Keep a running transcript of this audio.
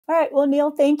All right. Well,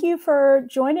 Neal, thank you for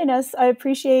joining us. I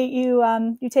appreciate you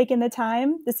taking the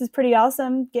time. This is pretty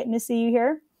awesome getting to see you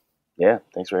here. Yeah,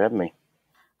 thanks for having me.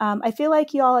 I feel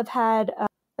like you all have had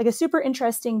like a super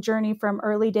interesting journey from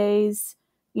early days.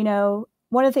 One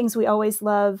of the things we always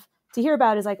love to hear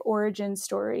about is like origin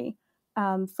story,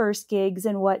 first gigs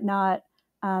and whatnot.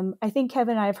 I think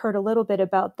Kevin and I have heard a little bit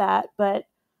about that, but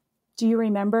do you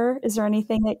remember? Is there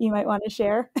anything that you might want to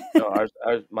share? No,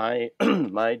 my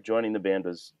my joining the band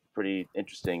was pretty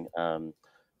interesting.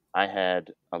 I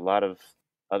had a lot of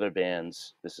other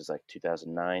bands. This is like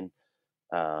 2009,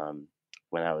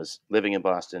 when I was living in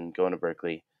Boston, going to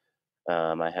Berkeley.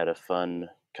 I had a fun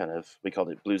kind of, we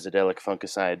called it bluesadelic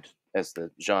funkicide as the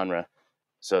genre.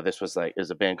 So this was like, it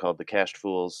was a band called the Cashed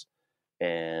Fools,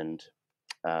 and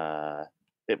uh,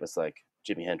 it was like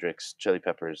Jimi Hendrix, Chili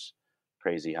Peppers,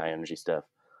 crazy high energy stuff.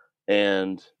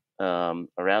 And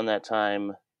around that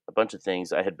time, a bunch of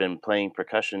things. I had been playing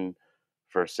percussion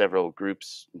for several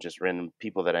groups, just random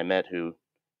people that I met who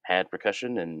had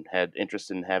percussion and had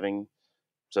interest in having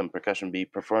some percussion be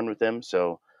performed with them.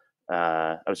 So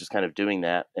I was just kind of doing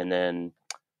that. And then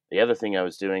the other thing I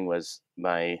was doing was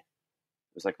it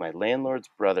was like my landlord's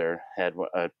brother had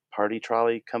a party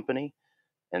trolley company.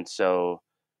 And so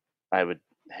I would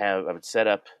set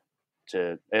up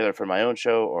to either for my own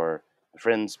show or a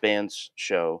friend's band's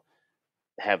show,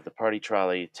 have the party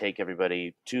trolley take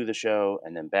everybody to the show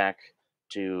and then back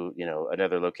to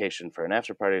another location for an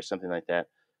after party or something like that.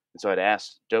 And so I'd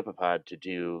asked Dopapod to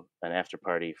do an after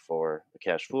party for the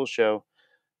Cash Fool show,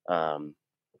 um,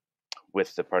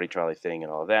 with the party trolley thing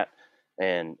and all of that.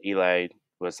 And Eli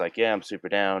was like, "Yeah, I'm super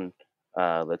down.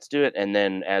 Let's do it." And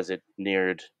then as it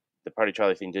neared, the party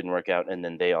trolley thing didn't work out, and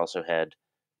then they also had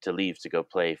to leave to go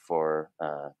play for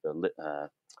the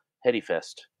Heady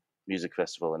Fest music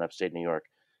festival in upstate New York.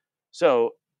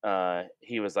 So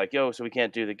he was like, "Yo, so we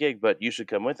can't do the gig, but you should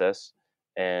come with us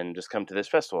and just come to this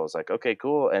festival." I was like, "Okay,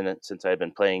 cool." And then since I had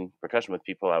been playing percussion with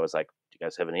people, I was like, "Do you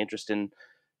guys have any interest in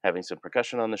having some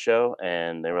percussion on the show?"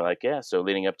 And they were like, "Yeah." So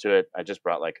leading up to it, I just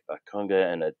brought like a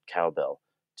conga and a cowbell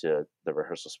to the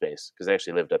rehearsal space because they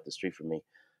actually lived up the street from me.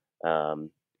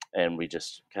 Um, and we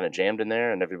just kind of jammed in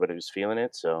there, and everybody was feeling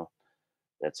it. So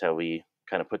that's how we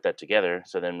kind of put that together.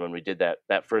 So then when we did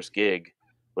that first gig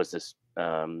was this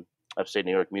upstate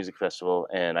New York music festival,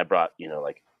 and I brought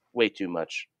like way too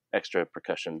much extra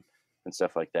percussion and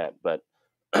stuff like that. But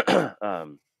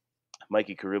um,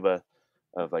 Mikey Karuba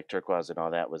of like Turquoise and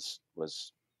all that was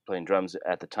playing drums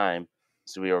at the time,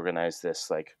 so we organized this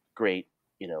like great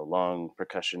long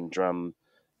percussion drum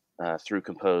through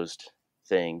composed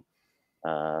thing.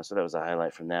 So that was a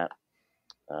highlight from that.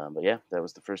 But yeah, that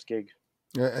was the first gig.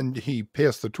 And he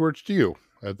passed the torch to you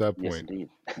at that Yes, point. indeed.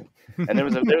 And there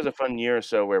was a fun year or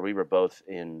so where we were both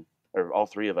in, or all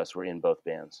three of us were in both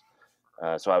bands.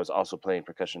 So I was also playing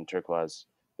percussion Turquoise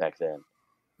back then.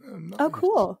 Nice. Oh,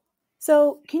 cool.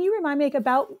 So can you remind me like,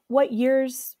 about what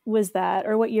years was that,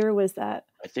 or what year was that?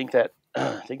 I think that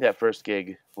first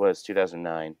gig was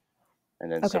 2009,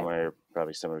 and then Okay.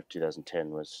 probably summer of 2010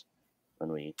 was when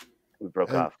we broke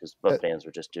And off because both bands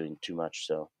were just doing too much.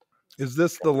 So is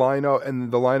this the lineup,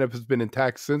 and the lineup has been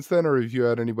intact since then, or have you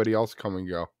had anybody else come and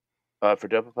go? for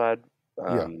Dopapod,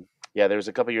 Yeah. yeah, there was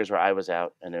a couple years where I was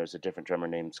out, and there was a different drummer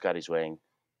named Scotty Zwang,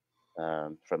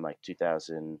 from like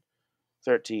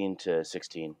 2013 to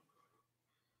 16,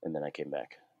 and then I came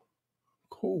back.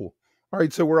 Cool. All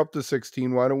right, so we're up to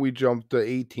 16. Why don't we jump to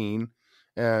 18?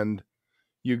 And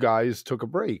you guys took a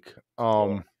break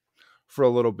Yeah. for a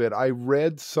little bit. I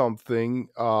read something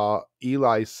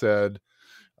Eli said,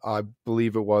 I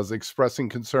believe it was, expressing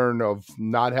concern of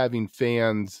not having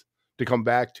fans to come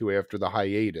back to after the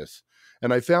hiatus.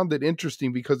 And I found it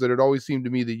interesting because it had always seemed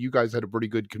to me that you guys had a pretty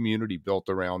good community built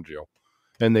around you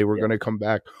and they were Yeah. going to come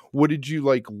back. What did you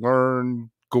like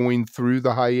learn going through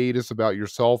the hiatus about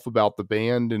yourself, about the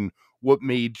band, and what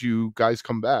made you guys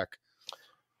come back?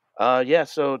 Yeah,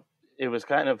 so it was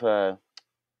kind of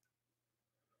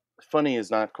funny is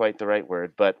not quite the right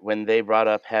word, but when they brought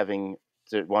up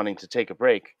wanting to take a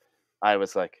break, I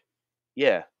was like,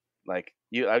 yeah, like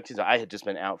I had just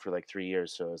been out for like 3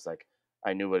 years, so it was like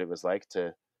I knew what it was like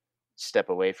to step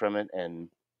away from it and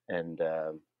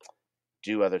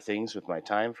do other things with my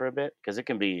time for a bit because it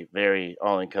can be very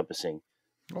all encompassing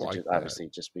Oh, to I just bet. obviously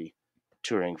just be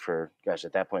touring for, gosh,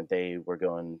 at that point they were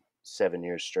going 7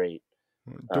 years straight.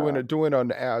 Doing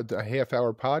a half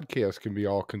hour podcast can be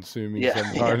all consuming Yeah, yeah,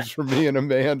 sometimes for me and a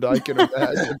band. I can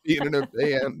imagine being in a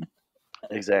band.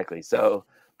 exactly. So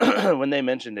when they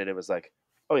mentioned it, it was like,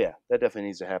 oh yeah, that definitely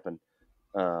needs to happen.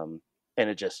 And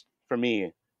it just, for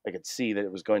me, I could see that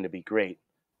it was going to be great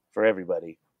for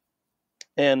everybody.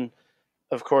 And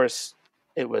of course,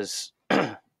 it was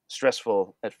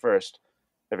stressful at first.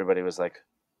 Everybody was like,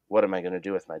 "What am I going to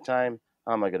do with my time?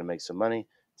 How am I going to make some money?"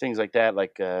 Things like that.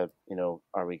 Like, are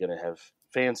we going to have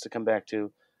fans to come back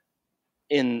to?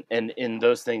 In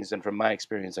those things, and from my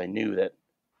experience, I knew that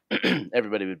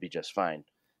everybody would be just fine.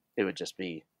 It would just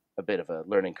be a bit of a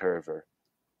learning curve or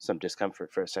some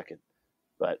discomfort for a second.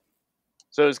 But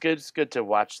so it was good. It's good to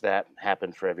watch that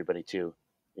happen for everybody too.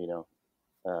 You know,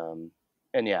 um,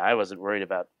 and yeah, I wasn't worried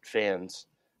about fans.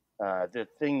 The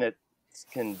thing that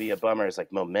can be a bummer is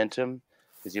like momentum,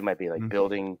 because you might be like Mhm.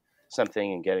 building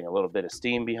something and getting a little bit of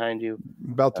steam behind you.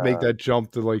 About to make Um, that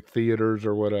jump to like theaters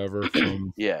or whatever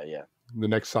from yeah, yeah, the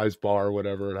next size bar,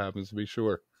 whatever it happens to be.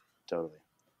 Sure. totally.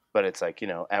 But it's like,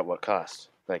 at what cost?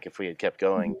 Like if we had kept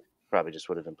going, Mhm. probably just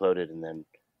would have imploded,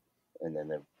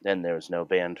 then there was no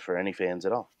band for any fans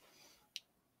at all.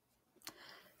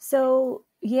 So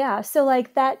yeah, so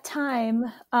like that time,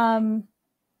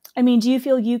 I mean, do you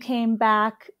feel you came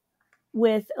back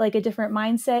with like a different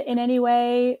mindset in any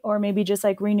way, or maybe just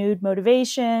like renewed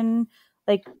motivation?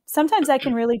 Like sometimes that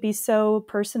can really be so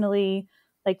personally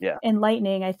like Yeah,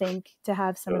 enlightening, I think, to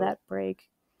have some of totally. that break.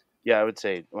 Yeah, I would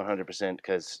say 100%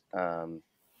 because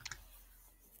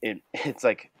it's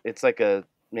like a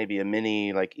maybe a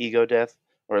mini like ego death,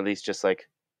 or at least just like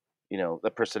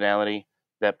the personality.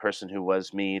 That person who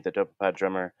was me, the Dopapod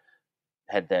drummer,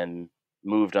 had then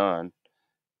moved on,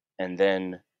 and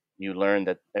then you learn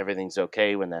that everything's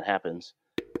okay when that happens,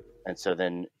 and so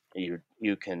then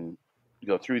you can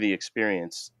go through the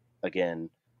experience again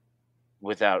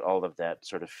without all of that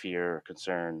sort of fear or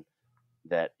concern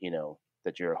that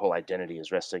that your whole identity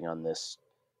is resting on this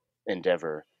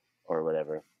endeavor or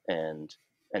whatever, and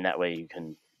that way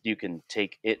you can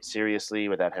take it seriously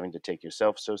without having to take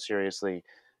yourself so seriously,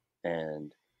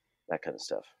 and that kind of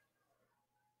stuff.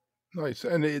 Nice.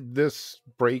 And this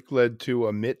break led to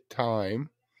a Mit time.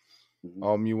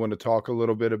 Hmm. You want to talk a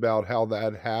little bit about how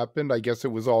that happened? I guess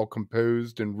it was all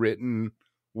composed and written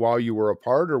while you were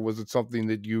apart, or was it something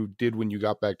that you did when you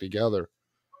got back together?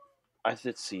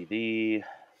 Let's see.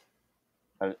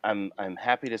 I'm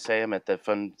happy to say I'm at the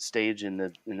fun stage in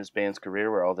this band's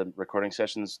career where all the recording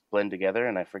sessions blend together,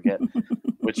 and I forget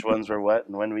which ones were what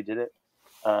and when we did it.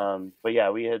 But yeah,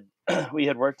 we had we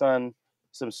had worked on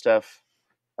some stuff.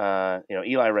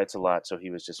 Eli writes a lot, so he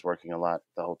was just working a lot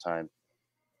the whole time.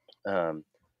 Um,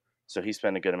 so he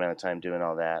spent a good amount of time doing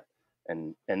all that,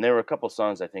 and there were a couple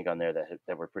songs I think on there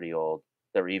that were pretty old,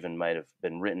 that were even might have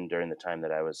been written during the time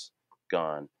that I was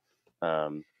gone.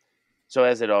 Um, so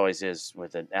as it always is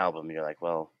with an album, you're like,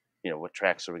 well, what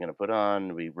tracks are we going to put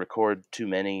on? We record too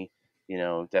many.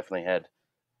 Definitely had,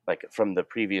 like, from the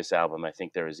previous album, I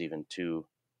think there was even two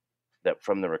that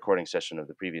from the recording session of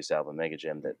the previous album, Mega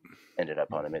Jam, that ended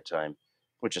up on a mid time,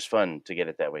 which is fun to get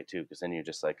it that way too, because then you're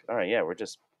just like, all right, yeah, we're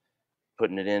just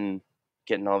putting it in,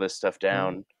 getting all this stuff Mm.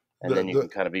 down, and The then you the can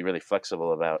kind of be really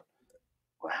flexible about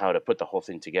how to put the whole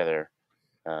thing together,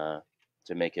 uh,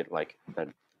 to make it like a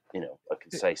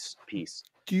concise piece.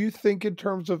 Do you think in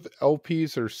terms of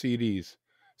LPs or CDs?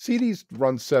 CDs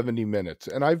run 70 minutes,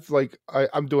 and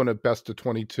I'm doing a best of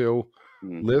 22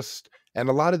 Mm. list, and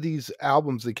a lot of these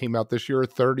albums that came out this year are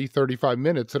 30, 35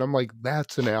 minutes, and I'm like,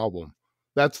 that's an album.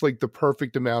 That's like the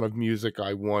perfect amount of music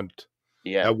I want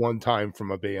Yeah, at one time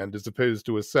from a band, as opposed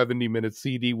to a 70-minute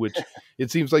CD, which it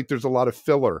seems like there's a lot of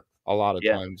filler a lot of yeah,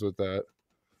 times with that.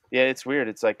 yeah. It's weird.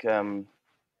 It's like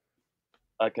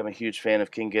I'm a huge fan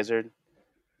of King Gizzard,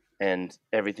 and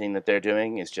everything that they're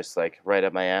doing is just like right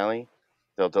up my alley.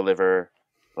 They'll deliver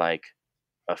like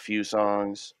a few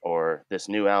songs, or this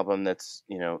new album that's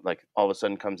like all of a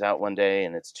sudden comes out one day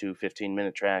and it's two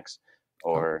 15-minute tracks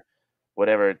Oh, or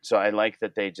whatever. So I like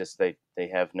that they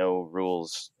have no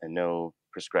rules and no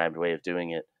prescribed way of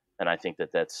doing it, and I think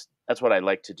that's what I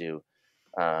like to do.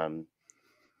 um,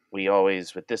 we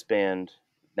always, with this band,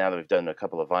 now that we've done a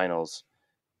couple of vinyls,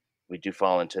 we do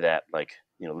fall into that, like,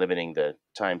 limiting the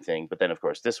time thing. But then of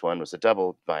course this one was a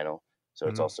double vinyl, so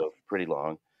it's mhm. also pretty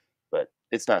long, but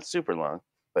it's not super long,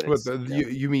 but But it's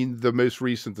you mean the most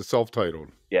recent, the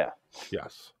self-titled? yeah.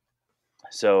 Yes.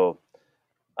 So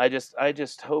I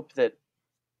just hope that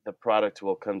the product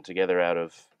will come together out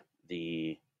of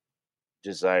the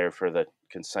desire for the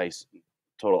concise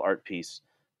total art piece,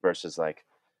 versus like,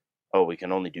 oh, we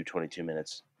can only do 22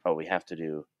 minutes, oh, we have to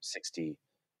do 60,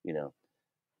 you know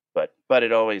but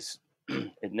it always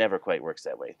it never quite works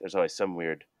that way. There's always some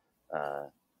weird uh,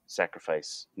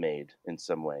 sacrifice made in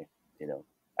some way,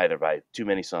 either by too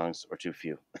many songs or too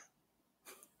few.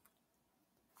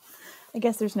 I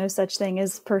guess there's no such thing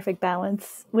as perfect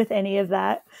balance with any of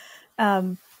that.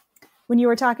 Um, when you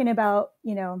were talking about,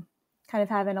 kind of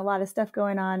having a lot of stuff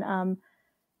going on.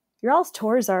 Your all's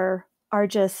tours are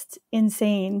just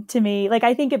insane to me. Like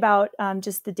I think about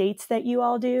just the dates that you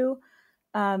all do.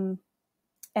 And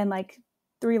like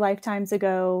 3 lifetimes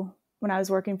ago when I was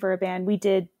working for a band, we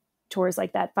did tours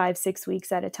like that 5-6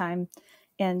 weeks at a time,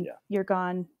 and you're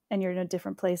gone and you're in a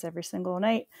different place every single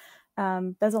night.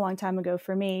 That's a long time ago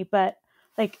for me, but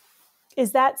like,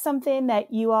 is that something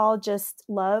that you all just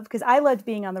love? Because I loved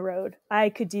being on the road. I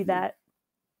could do that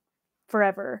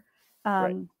forever.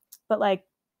 But like,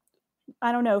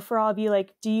 I don't know, for all of you,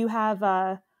 like, do you have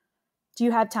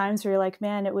times where you're like,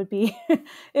 man, it would be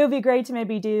great to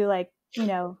maybe do like, you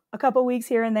know, a couple weeks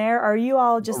here and there? Are you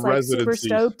all just like super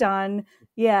stoked on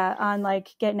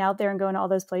like getting out there and going to all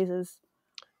those places?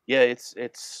 Yeah, it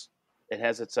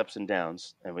has its ups and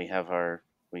downs, and we have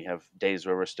days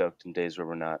where we're stoked and days where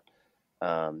we're not.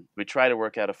 We try to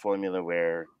work out a formula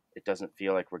where it doesn't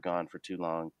feel like we're gone for too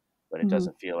long, but it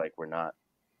doesn't feel like we're not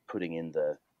putting in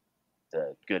the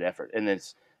good effort. And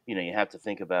it's, you know, you have to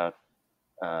think about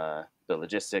the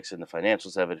logistics and the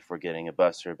financials of it. If we're getting a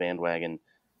bus or a bandwagon,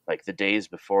 like the days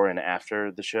before and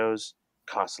after the shows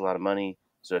cost a lot of money.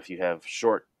 So if you have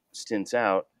short stints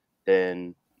out,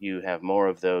 then you have more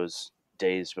of those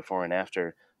days before and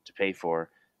after to pay for.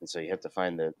 And so you have to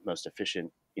find the most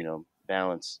efficient, you know,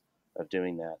 balance of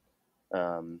doing that.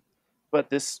 But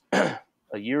this, a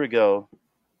year ago,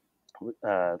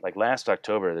 like last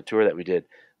October, the tour that we did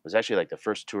was actually like the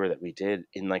first tour that we did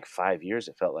in like 5 years,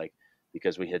 it felt like,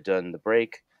 because we had done the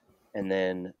break and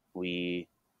then we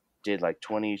did like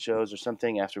 20 shows or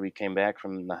something after we came back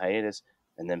from the hiatus,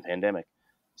 and then pandemic.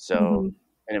 So,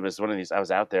 and it was one of these, I was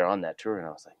out there on that tour and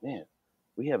I was like, man,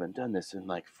 we haven't done this in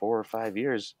like 4 or 5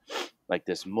 years, like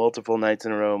this multiple nights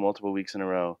in a row, multiple weeks in a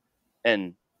row.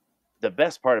 And the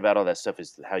best part about all that stuff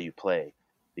is how you play,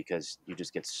 because you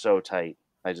just get so tight.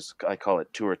 I call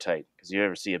it tour tight, because you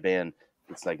ever see a band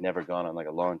that's like never gone on like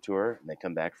a long tour and they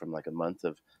come back from like a month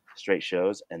of straight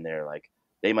shows and they're like,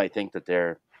 they might think that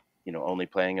they're, you know, only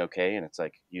playing okay, and it's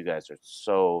like, you guys are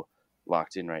so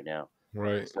locked in right now.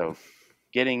 Right. So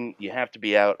you have to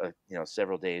be out, you know,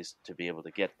 several days to be able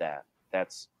to get that.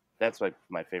 That's like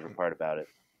my favorite part about it.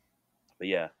 But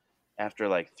yeah, after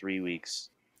like 3 weeks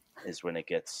is when it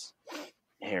gets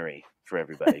hairy for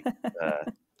everybody.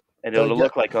 And it'll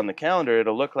look like on the calendar,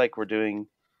 it'll look like we're doing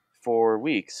 4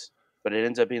 weeks, but it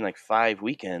ends up being like 5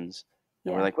 weekends.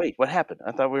 And we're like, wait, what happened?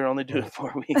 I thought we were only doing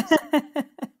 4 weeks.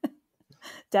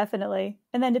 Definitely.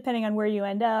 And then depending on where you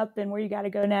end up and where you got to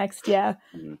go next,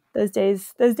 those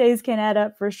days can add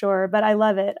up for sure. But I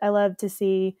love it. I love to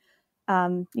see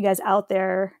you guys out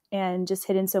there and just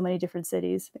hitting so many different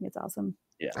cities. I think it's awesome.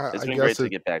 Yeah, it's been great to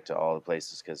get back to all the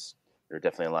places, because there are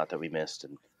definitely a lot that we missed,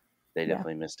 and they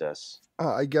definitely missed us.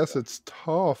 I guess it's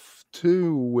tough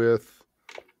too with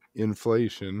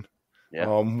inflation.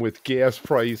 With gas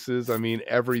prices, I mean,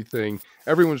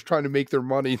 everyone's trying to make their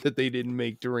money that they didn't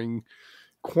make during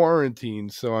quarantine.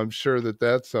 So I'm sure that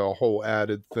that's a whole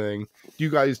added thing. Do you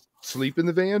guys sleep in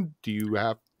the van? Do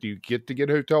you get to get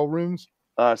hotel rooms?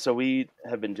 So we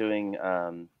have been doing,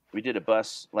 we did a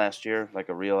bus last year, like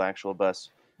a real actual bus.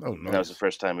 Oh, nice. And that was the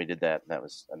first time we did that. And that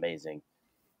was amazing.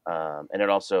 And it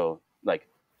also, like,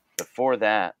 before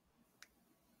that,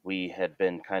 we had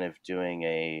been kind of doing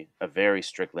a very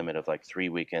strict limit of like 3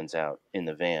 weekends out in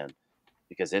the van,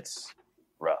 because it's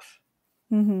rough.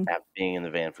 Being in the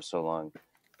van for so long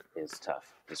is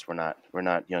tough, because we're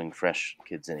not young, fresh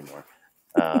kids anymore.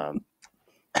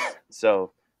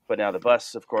 So, but now the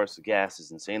bus, of course, the gas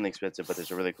is insanely expensive, but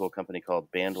there's a really cool company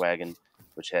called Bandwagon,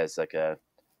 which has like a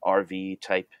RV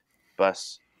type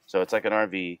bus. So it's like an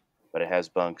RV, but it has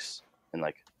bunks and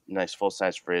like nice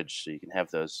full-size fridge, so you can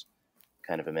have those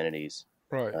kind of amenities.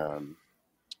 Right.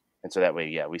 And so that way,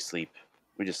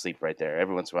 we just sleep right there.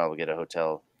 Every once in a while we'll get a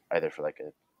hotel, either for like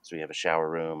so we have a shower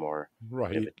room, or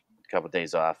we have a couple of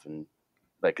days off. And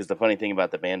like, because the funny thing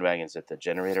about the bandwagon is that the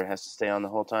generator has to stay on the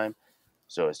whole time.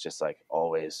 So it's just like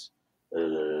always.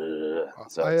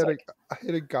 So I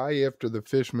had a guy after the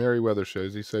Fish Merriweather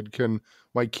shows. He said, "Can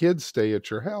my kids stay at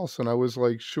your house?" And I was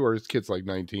like, "Sure." His kid's like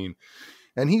 19.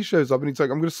 And he shows up and he's like,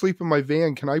 "I'm going to sleep in my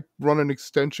van. Can I run an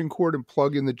extension cord and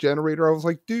plug in the generator?" I was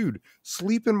like, "Dude,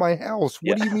 sleep in my house.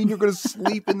 What do you mean you're going to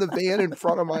sleep in the van in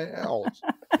front of my house?"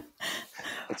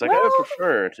 It's like, I would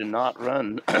prefer to not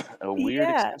run a weird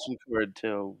extension cord to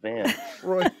a van.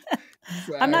 Right.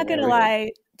 Exactly. I'm not going to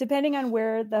lie. Depending on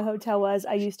where the hotel was,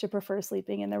 I used to prefer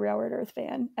sleeping in the Railroad Earth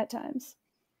van at times.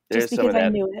 There's just because I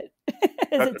knew it.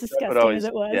 As disgusting as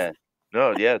it was. Yeah.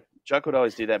 No, yeah. Chuck would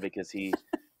always do that because he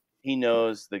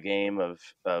knows the game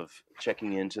of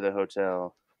checking into the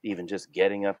hotel even just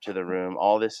getting up to the room.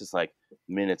 All this is like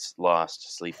minutes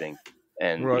lost sleeping.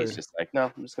 And he's Right. just like,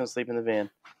 no, I'm just going to sleep in the van.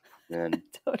 And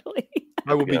Totally.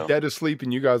 I will be go. dead asleep,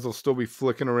 and you guys will still be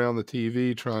flicking around the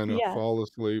TV trying to Yeah. fall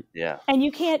asleep. Yeah. And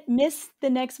you can't miss the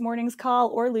next morning's call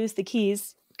or lose the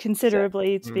keys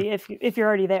considerably to be if you're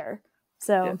already there.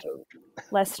 So Yeah, totally.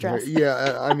 less stress.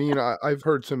 Yeah, I mean, I've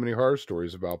heard so many horror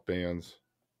stories about bands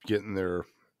getting their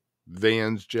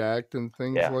vans jacked and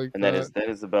things Yeah. like And that that.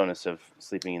 is the bonus of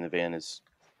sleeping in the van is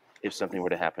if something were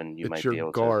to happen, you It's might be your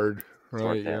able to guard, sort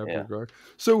right? You that. have your Yeah. guard.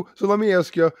 So let me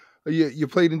ask you, you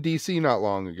played in DC not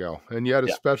long ago, and you had a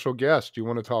Yeah. special guest. Do you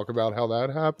want to talk about how that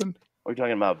happened? Are we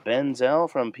talking about Ben Zell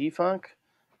from P-Funk?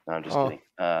 No, I'm just Oh,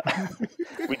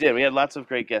 kidding. We did. We had lots of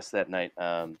great guests that night.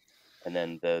 And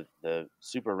then the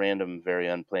super random, very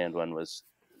unplanned one was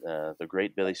the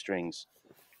great Billy Strings,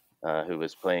 who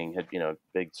was playing, had,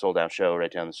 big sold out show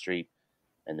right down the street,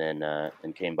 and then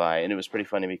and came by. And it was pretty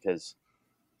funny because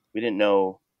we didn't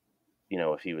know,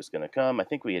 if he was going to come. I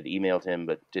think we had emailed him,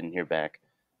 but didn't hear back.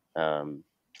 Um,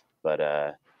 but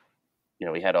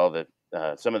we had all the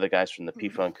some of the guys from the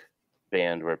P-Funk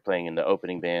band were playing in the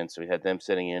opening band, so we had them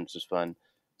sitting in, which was fun.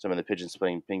 Some of the Pigeons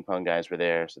playing ping pong guys were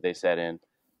there, so they sat in.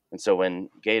 And so when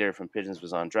Gator from Pigeons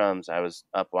was on drums, I was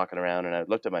up walking around, and I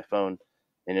looked at my phone,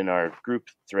 and in our group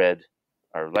thread,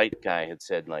 our light guy had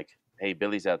said like, "Hey,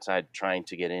 Billy's outside trying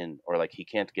to get in," or like he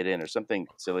can't get in, or something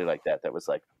silly like that. That was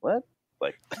like, what?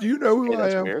 Like, do you know who okay, I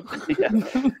that's am? weird.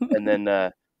 Yeah. And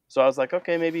then so I was like,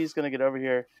 okay, maybe he's gonna get over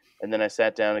here. And then I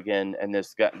sat down again, and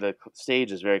this guy, the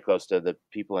stage is very close to the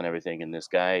people and everything. And this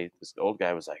old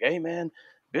guy was like, "Hey, man,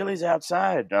 Billy's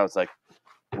outside." And I was like,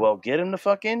 "Well, get him the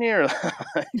fuck in here."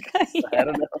 I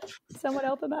don't know. Someone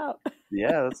help him out.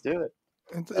 Yeah, let's do it.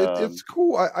 It's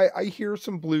cool. I hear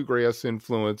some bluegrass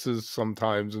influences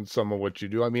sometimes in some of what you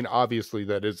do. I mean, obviously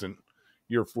that isn't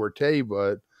your forte,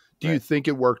 but do you Right. think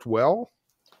it worked well?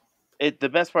 The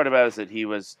best part about it is that he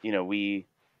was,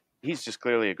 he's just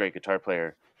clearly a great guitar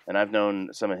player. And I've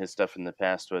known some of his stuff in the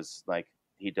past was like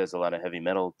he does a lot of heavy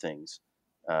metal things,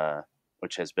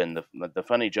 which has been the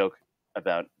funny joke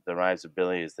about the rise of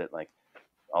Billy is that like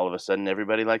all of a sudden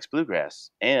everybody likes bluegrass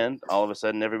and all of a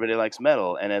sudden everybody likes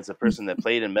metal. And as a person that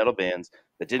played in metal bands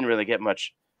that didn't really get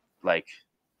much like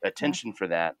attention for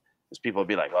that, is people would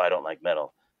be like, "Oh, I don't like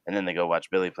metal," and then they go watch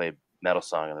Billy play metal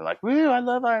song and they're like, "Woo, I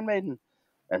love Iron Maiden."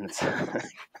 And it's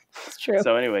It's true.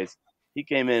 so anyways, he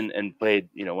came in and played,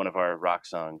 one of our rock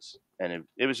songs, and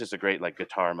it was just a great like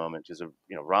guitar moment. Just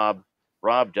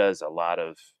Rob does a lot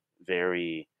of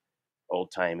very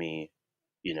old timey,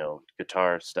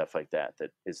 guitar stuff like that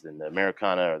is in the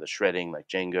Americana or the shredding like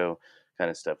Django kind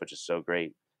of stuff, which is so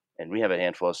great. And we have a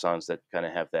handful of songs that kind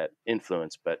of have that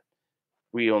influence, but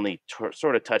we only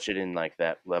sort of touch it in like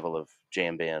that level of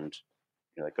jam band.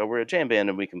 You're like, oh, we're a jam band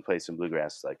and we can play some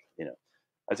bluegrass, like,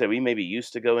 I'd say we maybe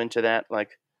used to go into that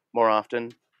like more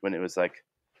often when it was like,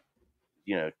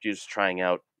 just trying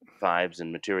out vibes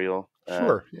and material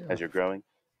Sure, yeah. as you're growing.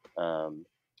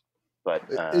 But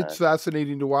It's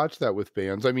fascinating to watch that with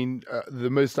bands. I mean, the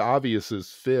most obvious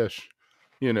is Fish.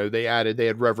 They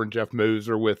had Reverend Jeff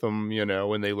Moser with them,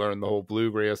 and they learned the whole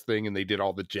bluegrass thing, and they did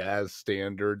all the jazz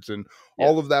standards, and yeah,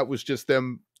 all of that was just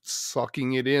them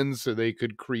sucking it in so they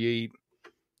could create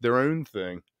their own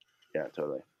thing. yeah,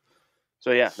 totally.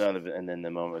 So yeah, no, and then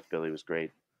the moment with Billy was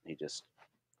great. It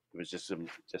was just some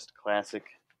just classic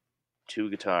two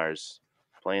guitars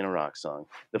playing a rock song.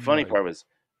 The funny Right. part was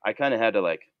I kind of had to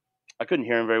like I couldn't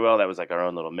hear him very well. That was like our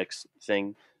own little mix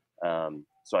thing.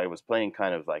 So I was playing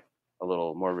kind of like a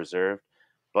little more reserved,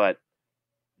 but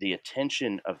the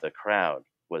attention of the crowd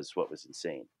was what was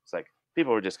insane. It's like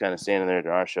people were just kind of standing there at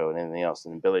our show and anything else,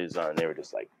 and Billy was on, and they were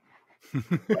just like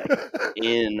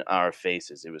in our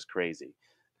faces. It was crazy.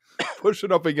 Push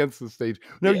it up against the stage.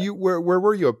 No, Yeah. where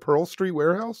were you? At Pearl Street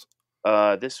Warehouse?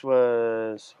 This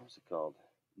was what was it called?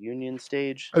 Union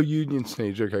Stage. Oh, Union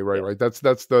Stage. Okay, right, Yeah, right. That's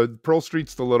the Pearl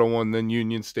Street's the little one, then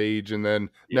Union Stage, and then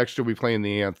yeah, next you'll be playing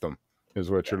the anthem. Is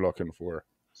what yeah. you're looking for.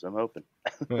 So I'm hoping.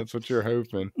 That's what you're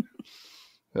hoping.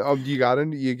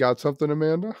 You got something,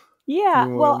 Amanda? Yeah. You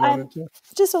want to Well, run I'm into?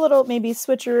 just a little maybe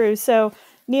switcheroo. So,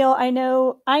 Neal, I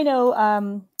know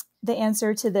the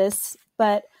answer to this,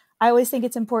 but I always think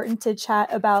it's important to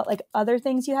chat about like other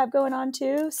things you have going on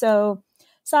too. So,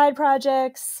 side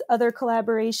projects, other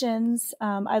collaborations.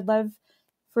 I'd love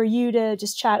for you to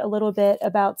just chat a little bit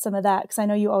about some of that because I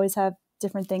know you always have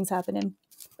different things happening.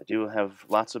 I do have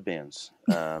lots of bands.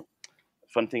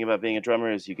 Fun thing about being a drummer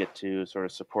is you get to sort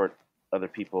of support other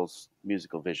people's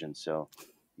musical vision, so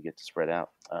you get to spread out.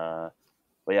 But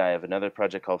yeah, I have another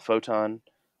project called Photon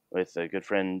with a good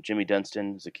friend Jimmy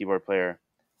Dunstan, who's a keyboard player.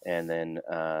 And then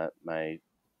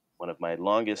one of my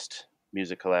longest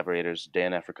music collaborators,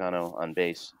 Dan Africano on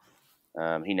bass.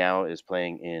 He now is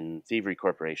playing in Thievery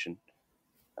Corporation,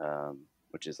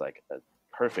 which is like a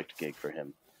perfect gig for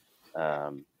him.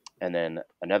 And then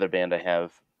another band I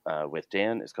have with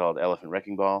Dan is called Elephant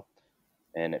Wrecking Ball,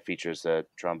 and it features a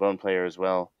trombone player as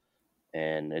well.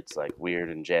 And it's like weird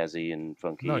and jazzy and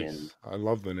funky and Nice. I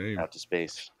love the name. out to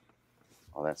space,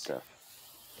 all that stuff.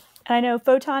 And I know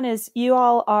Photon you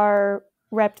all are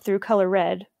repped through Color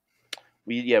Red.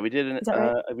 We did Is that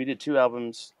right? we did 2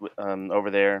 albums over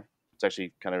there. It's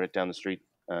actually kind of right down the street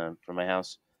from my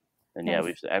house. And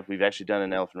Nice. yeah, we've actually done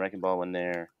an Elephant Wrecking Ball one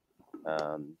there,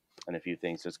 and a few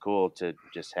things. So it's cool to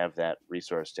just have that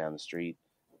resource down the street.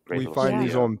 Great We little find studio.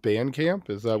 these on Bandcamp.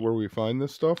 Is that where we find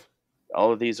this stuff?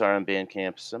 All of these are on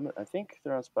Bandcamp. Some, I think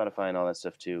they're on Spotify and all that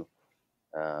stuff too.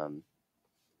 I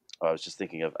was just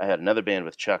thinking of, I had another band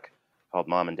with Chuck called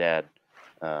Mom and Dad,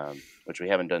 which we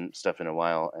haven't done stuff in a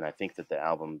while. And I think that the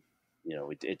album,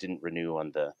 it didn't renew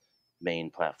on the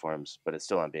main platforms, but it's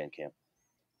still on Bandcamp.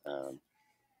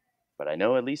 But I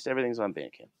know at least everything's on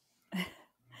Bandcamp.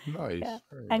 Nice. Yeah.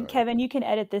 Very And nice. Kevin, you can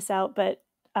edit this out, but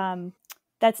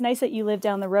that's nice that you live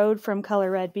down the road from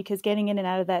Color Red, because getting in and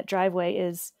out of that driveway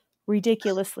is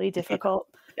ridiculously difficult.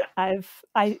 Yeah.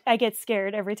 I get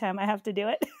scared every time I have to do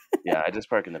it. Yeah, I just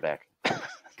park in the back.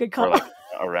 Good call. Or like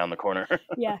around the corner.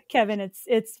 Yeah, Kevin,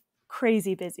 it's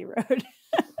crazy busy road.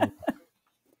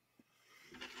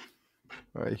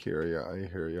 I hear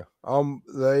you. All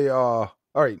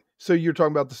right. So you're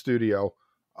talking about the studio.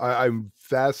 I'm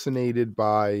fascinated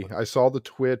by, I saw the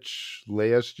Twitch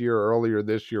earlier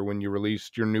this year when you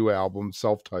released your new album,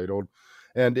 self-titled,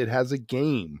 and it has a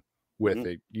game with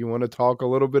it. You want to talk a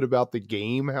little bit about the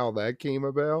game, how that came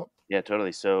about? Yeah,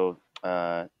 totally. So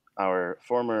our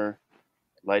former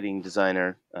lighting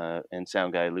designer and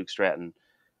sound guy, Luke Stratton,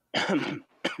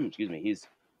 excuse me, he's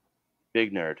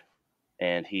big nerd.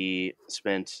 And he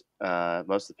spent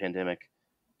most of the pandemic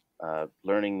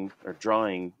learning or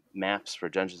drawing maps for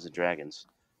Dungeons and Dragons.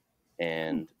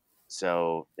 And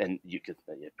so, and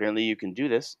apparently you can do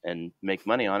this and make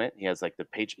money on it. He has like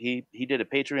he did a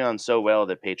Patreon so well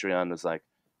that Patreon was like,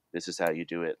 this is how you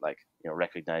do it. Like,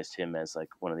 recognized him as like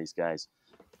one of these guys.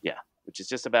 Yeah. Which is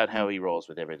just about how he rolls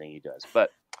with everything he does.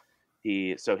 But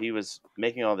he was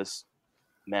making all this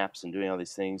maps and doing all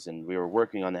these things, and we were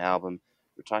working on the album.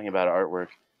 We were talking about artwork,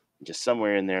 and just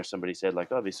somewhere in there, somebody said like,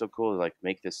 "Oh, it'd be so cool to like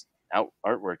make this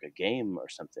artwork a game or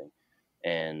something,"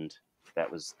 and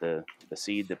that was the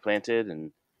seed that planted.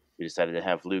 And we decided to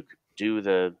have Luke do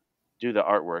the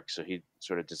artwork. So he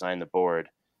sort of designed the board,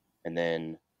 and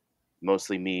then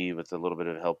mostly me with a little bit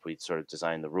of help. We sort of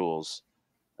designed the rules,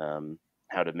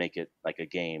 how to make it like a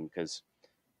game, because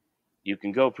you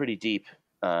can go pretty deep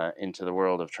into the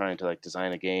world of trying to like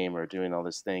design a game or doing all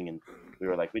this thing. And we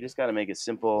were like, we just got to make it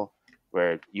simple,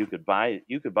 where you could buy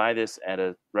this at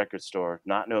a record store,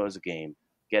 not know it was a game,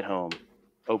 get home,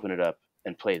 open it up,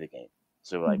 and play the game.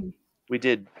 So like we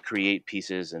did create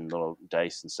pieces and little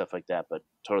dice and stuff like that, but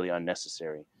totally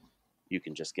unnecessary. You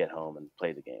can just get home and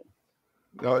play the game.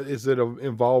 Is it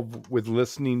involved with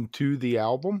listening to the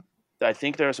album? I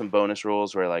think there are some bonus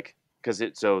rules where like, because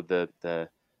the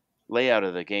layout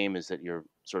of the game is that you're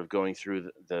sort of going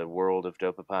through the world of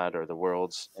Dopapod, or the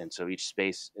worlds, and so each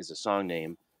space is a song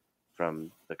name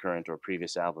from the current or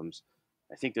previous albums.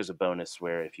 I think there's a bonus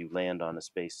where if you land on a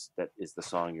space that is the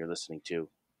song you're listening to,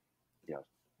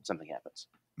 something happens.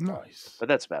 Nice. But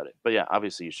that's about it. But yeah,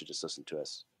 obviously you should just listen to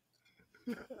us.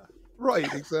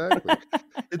 Right, exactly.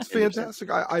 It's fantastic.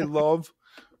 I love,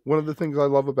 one of the things I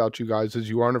love about you guys is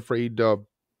you aren't afraid to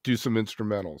do some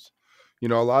instrumentals. A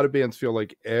lot of bands feel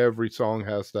like every song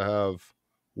has to have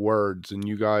words, and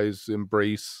you guys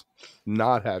embrace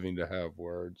not having to have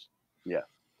words. Yeah.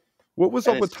 What was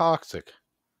up with Toxic?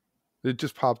 It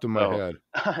just popped in my head.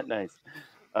 Nice.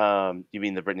 You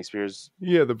mean the Britney Spears?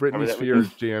 Yeah, the Britney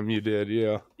Spears jam you did.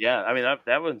 Yeah. Yeah, I mean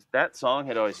that song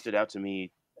had always stood out to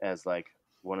me as like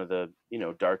one of the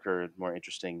darker, more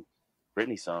interesting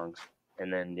Britney songs.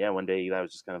 And then one day Eli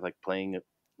was just kind of like playing it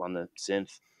on the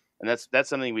synth, and that's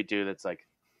something we do. That's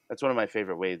one of my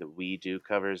favorite ways that we do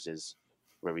covers, is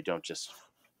where we don't just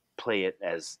play it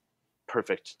as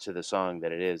perfect to the song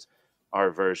that it is. Our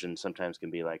version sometimes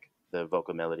can be like the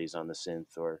vocal melodies on the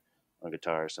synth or on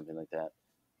guitar or something like that.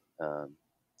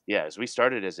 As we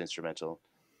started as instrumental,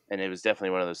 and it was definitely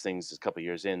one of those things. A couple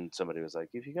years in, somebody was like,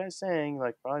 "If you guys sang,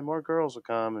 like probably more girls will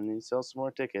come and you sell some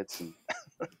more tickets." And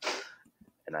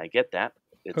and I get that.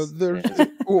 It's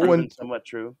somewhat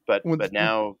true, but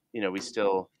now we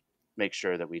still make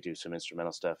sure that we do some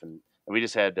instrumental stuff, and we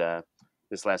just had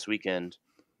this last weekend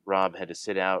Rob had to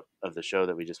sit out of the show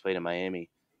that we just played in Miami.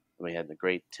 And we had the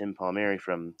great Tim Palmieri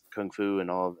from Kung Fu and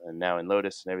now in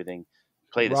Lotus and everything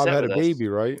play the Rob set had a with us. baby,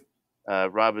 right?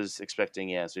 Rob was expecting,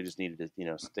 yeah, so he just needed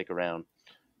to, stick around.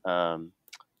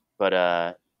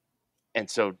 But and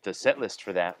so the set list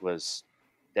for that was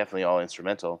definitely all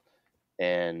instrumental,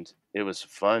 and it was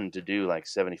fun to do like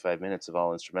 75 minutes of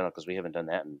all instrumental because we haven't done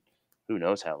that in who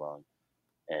knows how long,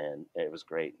 and it was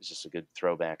great. It's just a good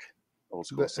throwback old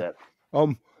school set.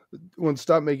 When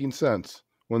Stop Making Sense,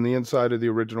 when the inside of the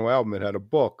original album, it had a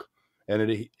book and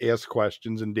it asked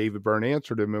questions, and David Byrne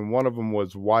answered them, and one of them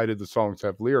was, why did the songs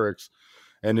have lyrics?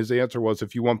 And his answer was,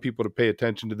 if you want people to pay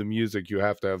attention to the music, you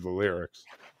have to have the lyrics.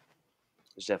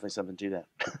 There's definitely something to that.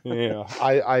 Yeah,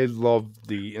 I love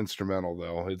the instrumental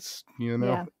though. It's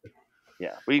yeah.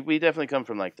 We definitely come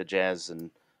from like the jazz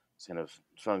and kind of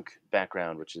funk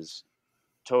background, which is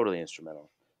totally instrumental.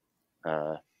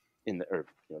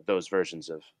 Those versions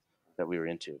of that we were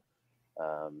into.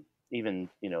 Even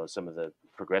some of the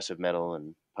progressive metal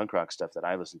and punk rock stuff that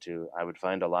I listened to, I would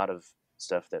find a lot of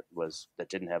stuff that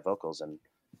didn't have vocals, and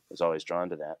was always drawn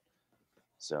to that.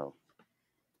 So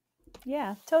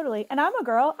yeah, totally. And I'm a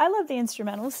girl. I love the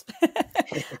instrumentals.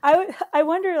 I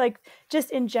wonder, like,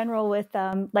 just in general with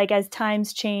like as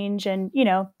times change and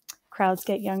crowds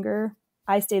get younger.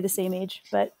 I stay the same age,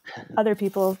 but other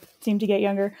people seem to get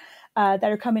younger that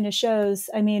are coming to shows.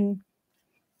 I mean,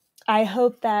 I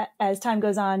hope that as time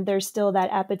goes on, there's still that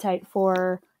appetite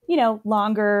for,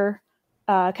 longer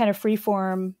kind of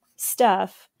freeform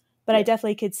stuff. But I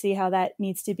definitely could see how that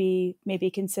needs to be maybe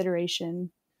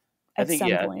consideration at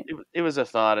some point. It was a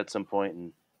thought at some point,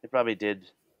 and it probably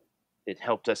did. It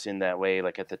helped us in that way,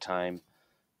 like at the time.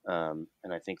 And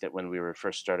I think that when we were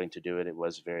first starting to do it, it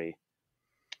was very,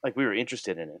 like, we were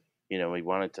interested in it. We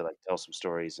wanted to like tell some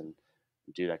stories and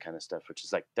do that kind of stuff, which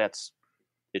is like,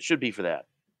 it should be for that,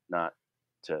 not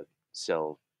to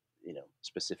sell,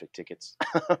 specific tickets.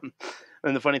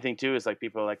 And the funny thing too is like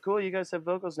people are like, cool, you guys have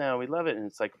vocals now, we love it. And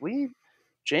it's like, we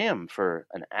jam for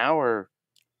an hour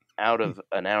out of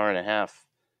an hour and a half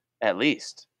at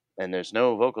least, and there's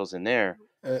no vocals in there.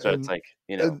 So it's like,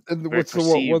 and very what's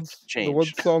the one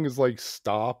song is like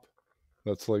Stop.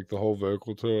 That's like the whole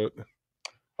vocal to it.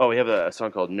 Oh, we have a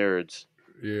song called Nerds.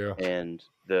 Yeah. And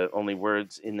the only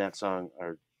words in that song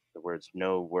are the words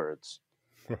 "no words."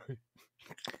 Right.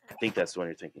 I think that's the one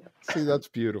you're thinking of. See, that's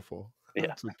beautiful. Yeah.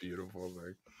 That's a beautiful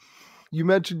thing. You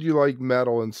mentioned you like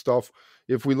metal and stuff.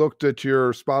 If we looked at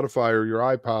your Spotify or your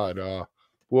iPod,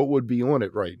 what would be on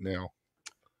it right now?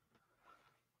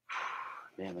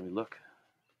 Man, let me look.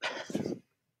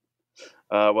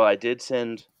 Well, I did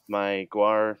send my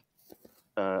Guar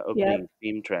opening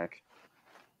theme track.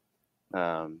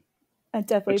 I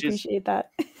definitely appreciate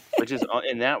that. Which is,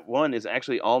 and that one is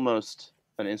actually almost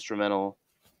an instrumental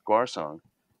Guar song.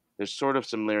 There's sort of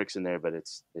some lyrics in there, but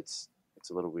it's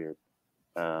a little weird.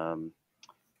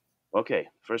 Okay,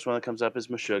 first one that comes up is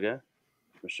Meshuggah.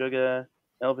 Meshuggah,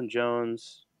 Elvin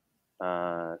Jones,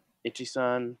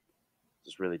 Ichi-san,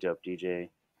 this really dope DJ,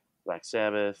 Black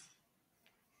Sabbath,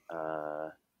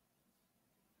 gosh,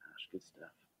 good stuff.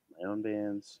 My own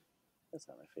bands. That's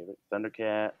not my favorite.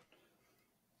 Thundercat.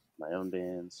 My own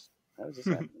bands. How does this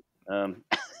happen?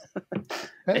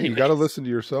 Hey, anyways, you got to listen to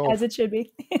yourself. As it should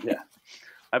be. Yeah.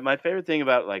 My favorite thing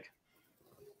about like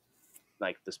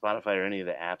the Spotify or any of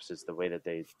the apps is the way that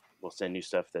they will send you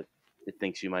stuff that it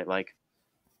thinks you might like.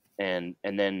 And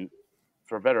then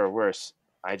for better or worse,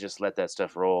 I just let that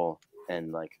stuff roll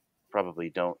and like probably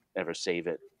don't ever save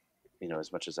it,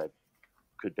 as much as I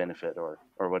could benefit or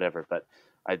whatever. But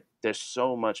there's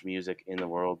so much music in the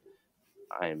world.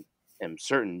 I am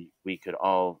certain we could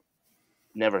all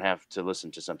never have to listen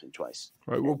to something twice.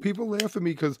 Right. Well, people laugh at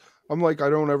me because I'm like, I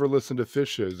don't ever listen to Fish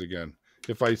shows again.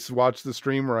 If I watch the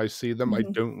stream or I see them, I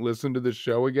don't listen to the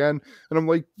show again. And I'm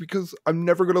like, because I'm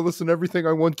never going to listen to everything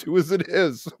I want to as it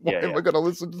is. Why am I going to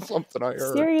listen to something I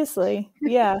heard? Seriously.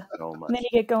 Yeah. So much. And then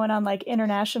you get going on like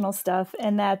international stuff,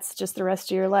 and that's just the rest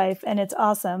of your life. And it's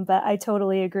awesome. But I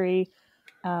totally agree.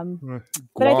 But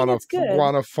I think it's good.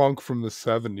 Guana Funk from the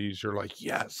 70s. You're like,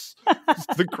 yes, it's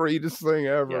the greatest thing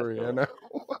ever,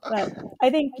 But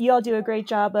I think you all do a great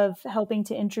job of helping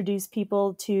to introduce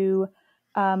people to,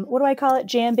 what do I call it?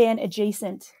 Jam band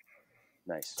adjacent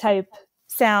type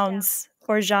sounds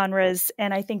or genres.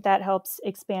 And I think that helps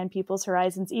expand people's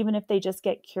horizons, even if they just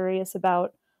get curious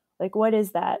about like, what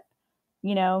is that?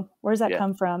 Where does that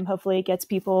come from? Hopefully it gets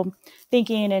people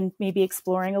thinking and maybe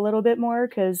exploring a little bit more,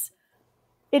 because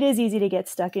it is easy to get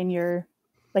stuck in your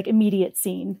like immediate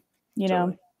scene,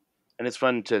 know? And it's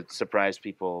fun to surprise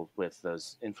people with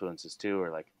those influences too. Or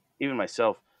like even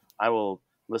myself, I will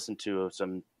listen to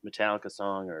some Metallica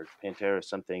song or Pantera or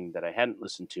something that I hadn't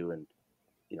listened to and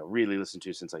really listened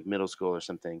to since like middle school or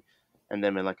something, and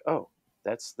then been like, oh,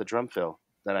 that's the drum fill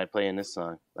that I play in this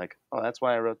song. Like, oh, that's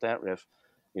why I wrote that riff.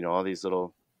 All these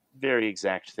little very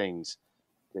exact things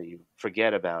that you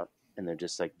forget about, and they're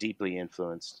just like deeply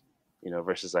influenced.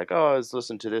 Versus like, oh, I was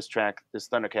listening to this track, this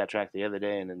Thundercat track the other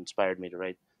day, and it inspired me to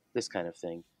write this kind of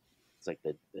thing. It's like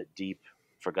the deep,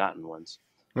 forgotten ones.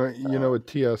 Right, you know what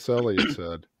T.S. Eliot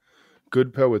said?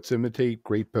 Good poets imitate,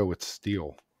 great poets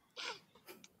steal.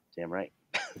 Damn right.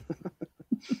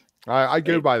 I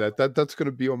go by that. That's going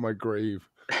to be on my grave.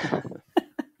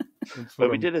 But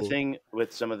we did a thing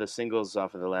with some of the singles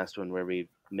off of the last one where we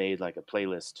made like a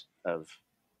playlist of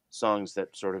songs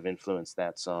that sort of influenced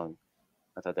that song.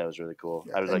 I thought that was really cool.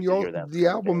 I would like to hear that. The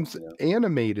album's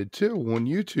animated too on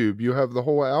YouTube. You have the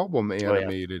whole album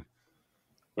animated.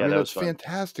 Yeah, I mean, that's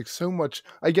fantastic. So much.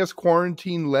 I guess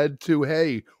quarantine led to,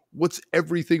 hey, what's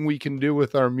everything we can do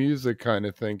with our music kind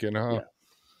of thinking, huh?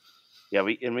 Yeah,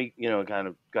 we kind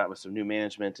of got with some new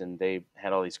management, and they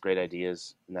had all these great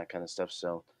ideas and that kind of stuff.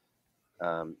 So,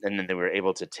 and then they were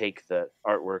able to take the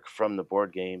artwork from the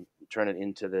board game, turn it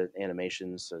into the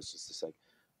animations. So it's just this like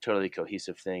totally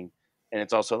cohesive thing. And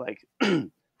it's also like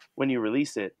when you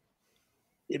release it,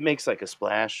 it makes like a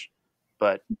splash,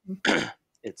 but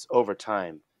it's over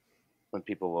time when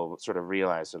people will sort of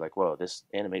realize, they're like, whoa, this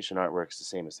animation artwork is the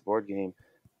same as the board game.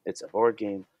 It's a board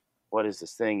game. What is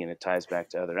this thing? And it ties back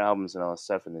to other albums and all this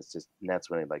stuff. And that's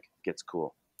when it like gets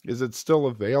cool. Is it still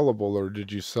available, or did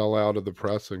you sell out of the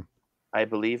pressing? I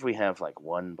believe we have like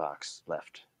one box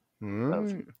left. Oh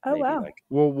wow! Like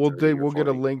we'll get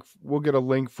a link. We'll get a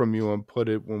link from you and put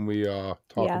it when we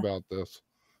talk about this.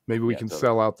 Maybe we can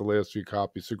sell out the last few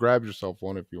copies. So grab yourself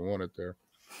one if you want it there.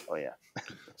 Oh yeah.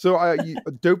 So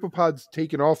Dopapod's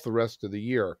taken off the rest of the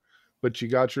year, but you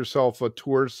got yourself a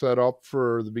tour set up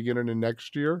for the beginning of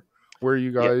next year. Where are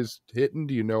you guys hitting?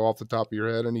 Do you know off the top of your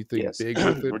head anything big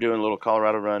with it? We're doing a little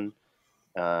Colorado run,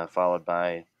 followed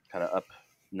by kind of up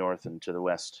north and to the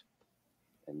west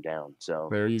and down. So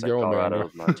there you go, Colorado,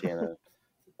 man. Montana,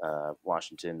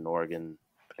 Washington, Oregon,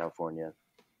 California,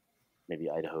 maybe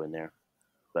Idaho in there.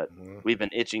 But we've been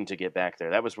itching to get back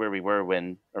there. That was where we were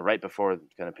right before the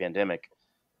kind of pandemic,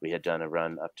 we had done a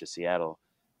run up to Seattle.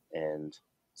 And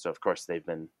so, of course, they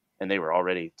were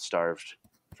already starved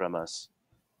from us.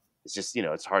 It's just,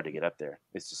 it's hard to get up there.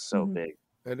 It's just so big.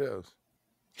 It is.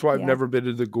 That's why I've never been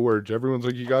to the gorge. Everyone's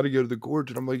like, you got to go to the gorge.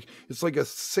 And I'm like, it's like a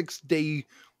 6-day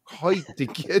hike to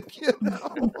get,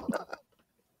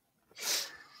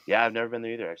 Yeah, I've never been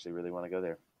there either. I actually really want to go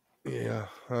there. Yeah,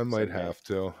 I might have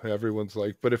to. Everyone's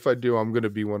like, but if I do, I'm going to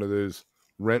be one of those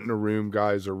renting a room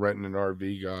guys or renting an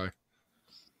RV guy.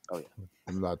 Oh, yeah.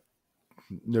 I'm not,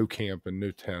 no camping,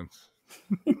 no tents.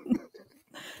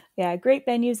 Yeah, great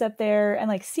venues up there, and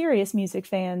like serious music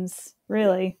fans,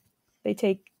 really. They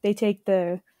take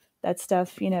that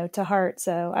stuff, to heart.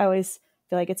 So I always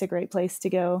feel like it's a great place to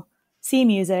go see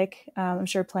music. I'm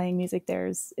sure playing music there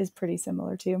is pretty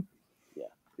similar too. Yeah,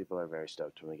 people are very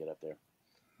stoked when we get up there.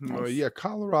 Nice. Yeah,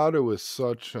 Colorado is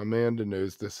such, Amanda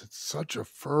knows this, it's such a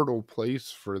fertile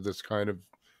place for this kind of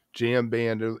jam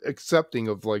band, accepting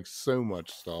of like so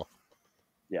much stuff.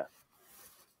 Yeah.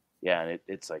 Yeah, and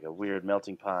it's like a weird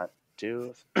melting pot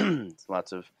too. It's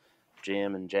lots of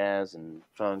jam and jazz and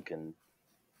funk, and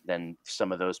then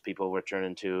some of those people were turned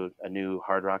into a new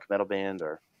hard rock metal band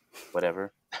or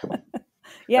whatever.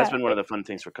 That's been one of the fun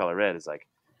things for Color Red, is like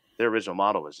their original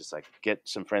model was just like get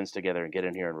some friends together and get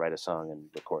in here and write a song and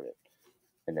record it.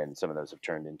 And then some of those have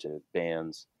turned into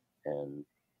bands and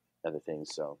other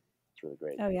things. So it's really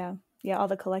great. Oh yeah. Yeah. All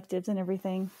the collectives and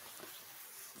everything.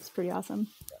 It's pretty awesome.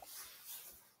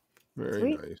 Very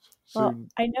Sweet. Nice. Well,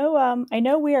 I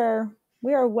know we are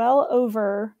well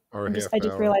over. I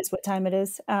just realized what time it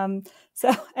is. And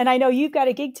I know you've got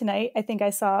a gig tonight. I think I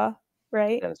saw,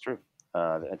 right? That's true.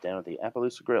 Down at the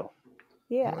Appaloosa Grill.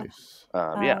 Yeah. Nice.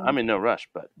 I'm in no rush,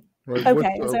 but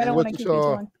okay. So I don't want to keep you too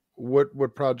long.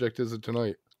 What project is it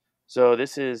tonight? So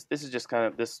this is just kind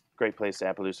of this great place,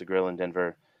 Appaloosa Grill in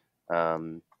Denver.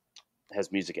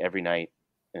 Has music every night,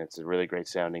 and it's a really great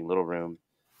sounding little room.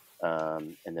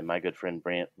 And then my good friend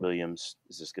Brant Williams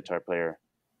is this guitar player.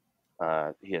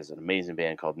 He has an amazing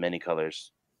band called Many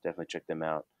Colors. Definitely check them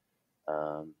out.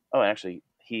 Actually,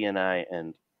 he and I,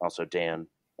 and also Dan,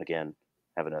 again,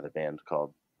 have another band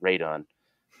called Radon,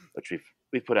 which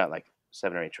we've put out like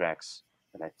 7 or 8 tracks,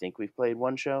 and I think we've played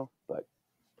one show, but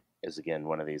is again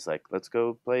one of these like, let's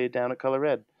go play down at Color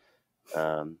Red.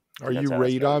 Are That's you how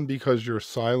that started. radon because you're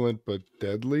silent but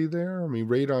deadly there? I mean,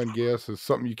 radon gas is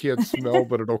something you can't smell,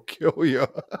 but it'll kill you.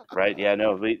 Right? Yeah,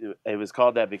 no, it was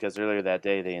called that because earlier that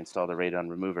day they installed a radon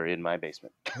remover in my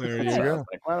basement. There So you I was Nice. go.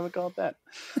 like, why don't we call it that?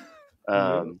 Yeah.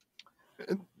 Um,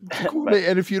 It's a cool but name.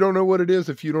 And if you don't know what it is,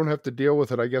 if you don't have to deal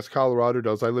with it, I guess Colorado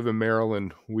does. I live in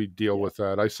Maryland. We deal yeah, with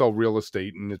that. I sell real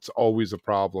estate, and it's always a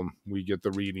problem. We get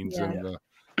the readings, Yeah. and Oh,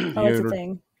 the it's a owner thing.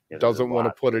 yeah, there's a doesn't want to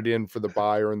lot. put it in for the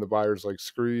buyer, and the buyer's like,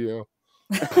 "Screw you."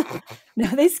 No,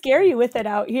 they scare you with it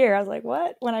out here. I was like,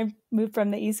 what? When I moved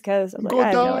from the East Coast, I was I'm like,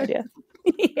 I gonna have no die.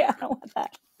 idea. Yeah, I don't want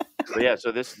that. But yeah,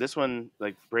 so this one,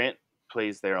 like Brant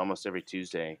plays there almost every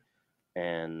Tuesday,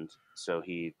 and so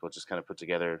he will just kind of put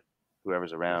together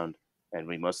whoever's around, and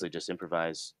we mostly just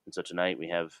improvise. And so tonight we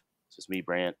have it's just me,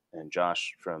 Brant, and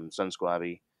Josh from Sun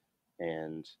Squabby,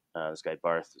 and this guy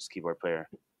Barth, this keyboard player.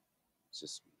 It's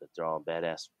just that they're all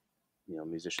badass,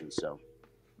 musicians. So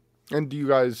And do you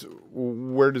guys?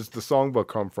 Where does the songbook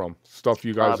come from? Stuff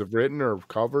you guys uh, have written or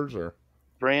covers or?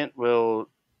 Brant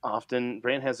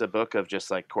has a book of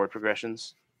just like chord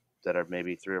progressions that are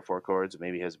maybe 3 or 4 chords,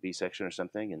 maybe has a B section or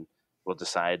something, and we'll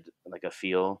decide like a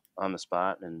feel on the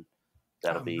spot, and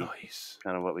that'll Oh, be nice.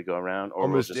 kind of what we go around, or we'll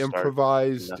Almost just start from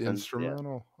improvised nothing. Yeah.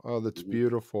 instrumental. Oh, that's Hmm.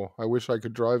 beautiful. I wish I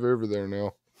could drive over there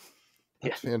now. Yeah.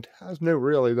 That's fantastic. No,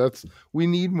 really, we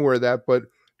need more of that, but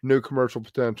no commercial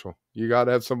potential. You got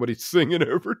to have somebody singing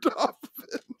over top of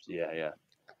it. Yeah. Yeah.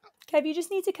 Kev, you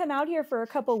just need to come out here for a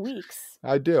couple weeks.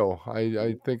 I do. I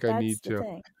Mhm. think I That's need the to.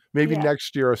 thing. Maybe Yeah.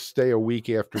 next year I'll stay a week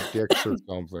after Dick's or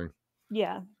something.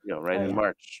 Yeah. Right Oh, in yeah.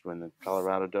 March when the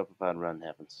Colorado Dopapod run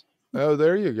happens. Oh,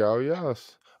 there you go.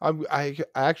 Yes, I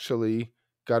actually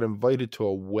got invited to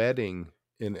a wedding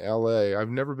in L.A. I've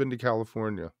never been to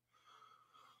California.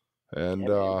 Yeah, And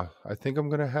man. I think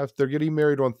they're getting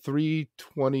married on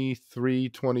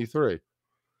 3/23/23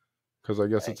 because I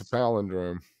guess it's a Nice.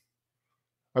 palindrome.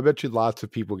 I bet you lots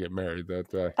of people get married that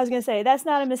day. I was going to say, that's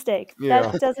not a mistake. Yeah.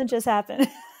 That doesn't just happen.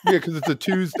 Yeah, because it's a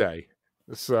Tuesday.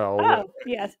 So, Oh,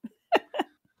 yes.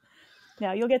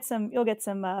 No, you'll get some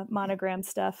monogram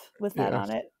stuff with that yeah,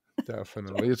 on it.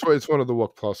 definitely. It's one of the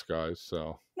Wook Plus guys.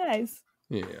 So, Nice.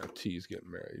 yeah, T's getting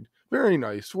married. Very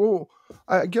nice. Well,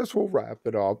 I guess we'll wrap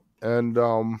it up. And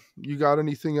you got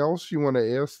anything else you want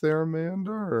to ask there,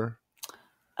 Amanda? Or?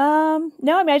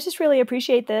 No, I mean, I just really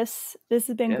appreciate this. This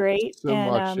has been Yeah. Thank you great. So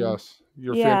And much, yes.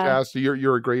 You're yeah, fantastic.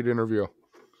 You're a great interview.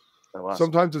 Oh, awesome.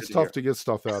 Sometimes Good it's to tough hear. to get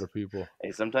stuff out of people.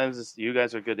 Hey, sometimes you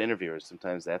guys are good interviewers.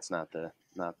 Sometimes that's not their.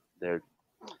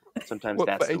 Sometimes Well,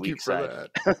 that's the thank you weak for side.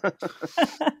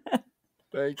 that.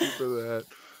 Thank you for that.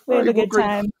 we All have right, a well, good great.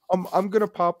 time. I'm gonna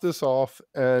pop this off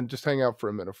and just hang out for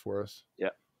a minute for us. Yeah.